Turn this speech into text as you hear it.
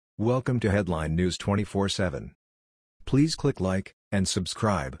Welcome to Headline News 24/7. Please click like and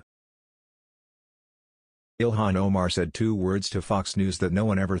subscribe. Ilhan Omar said two words to Fox News that no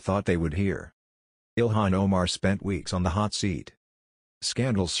one ever thought they would hear. Ilhan Omar spent weeks on the hot seat.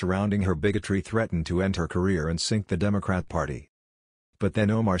 Scandals surrounding her bigotry threatened to end her career and sink the Democrat Party. But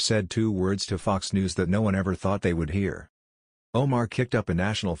then Omar said two words to Fox News that no one ever thought they would hear. Omar kicked up a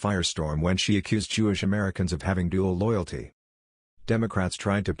national firestorm when she accused Jewish Americans of having dual loyalty. Democrats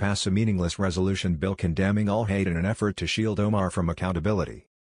tried to pass a meaningless resolution bill condemning all hate in an effort to shield Omar from accountability.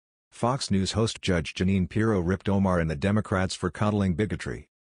 Fox News host Judge Jeanine Pirro ripped Omar and the Democrats for coddling bigotry.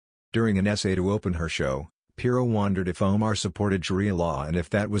 During an essay to open her show, Pirro wondered if Omar supported Sharia law and if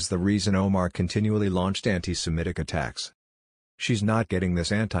that was the reason Omar continually launched anti-Semitic attacks. She's not getting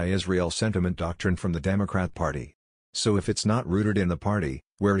this anti-Israel sentiment doctrine from the Democrat Party. So if it's not rooted in the party,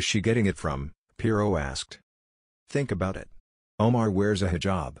 where is she getting it from? Pirro asked. Think about it. Omar wears a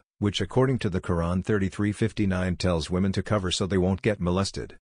hijab, which according to the Quran 33:59 tells women to cover so they won't get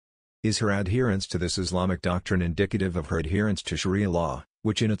molested. Is her adherence to this Islamic doctrine indicative of her adherence to Sharia law,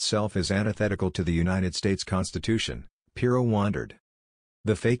 which in itself is antithetical to the United States Constitution? Pirro wondered.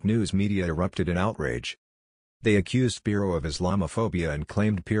 The fake news media erupted in outrage. They accused Pirro of Islamophobia and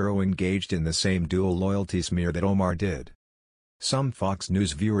claimed Pirro engaged in the same dual loyalty smear that Omar did. Some Fox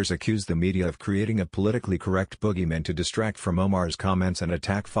News viewers accused the media of creating a politically correct boogeyman to distract from Omar's comments and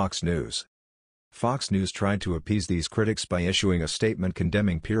attack Fox News. Fox News tried to appease these critics by issuing a statement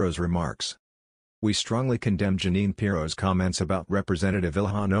condemning Pirro's remarks. "We strongly condemn Jeanine Pirro's comments about Representative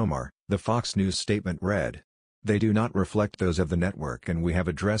Ilhan Omar," the Fox News statement read. "They do not reflect those of the network and we have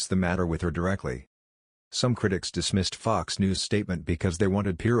addressed the matter with her directly." Some critics dismissed Fox News' statement because they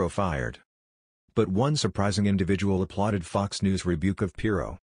wanted Pirro fired. But one surprising individual applauded Fox News' rebuke of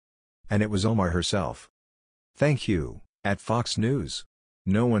Pirro. And it was Omar herself. "Thank you, at Fox News.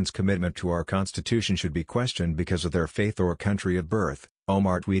 No one's commitment to our Constitution should be questioned because of their faith or country of birth,"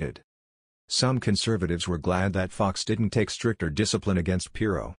 Omar tweeted. Some conservatives were glad that Fox didn't take stricter discipline against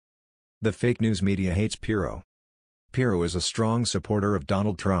Pirro. The fake news media hates Pirro. Pirro is a strong supporter of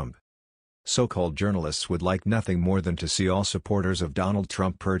Donald Trump. So-called journalists would like nothing more than to see all supporters of Donald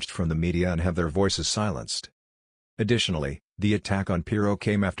Trump purged from the media and have their voices silenced. Additionally, the attack on Pirro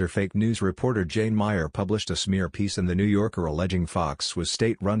came after fake news reporter Jane Meyer published a smear piece in The New Yorker alleging Fox was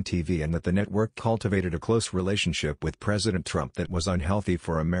state-run TV and that the network cultivated a close relationship with President Trump that was unhealthy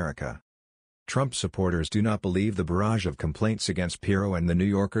for America. Trump supporters do not believe the barrage of complaints against Pirro and The New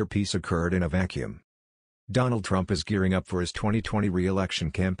Yorker piece occurred in a vacuum. Donald Trump is gearing up for his 2020 re-election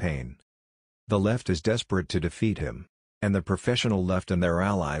campaign. The left is desperate to defeat him, and the professional left and their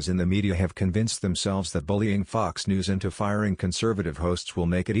allies in the media have convinced themselves that bullying Fox News into firing conservative hosts will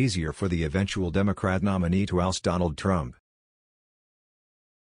make it easier for the eventual Democrat nominee to oust Donald Trump.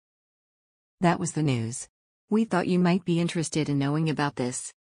 That was the news. We thought you might be interested in knowing about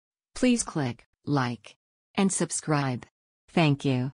this. Please click like and subscribe. Thank you.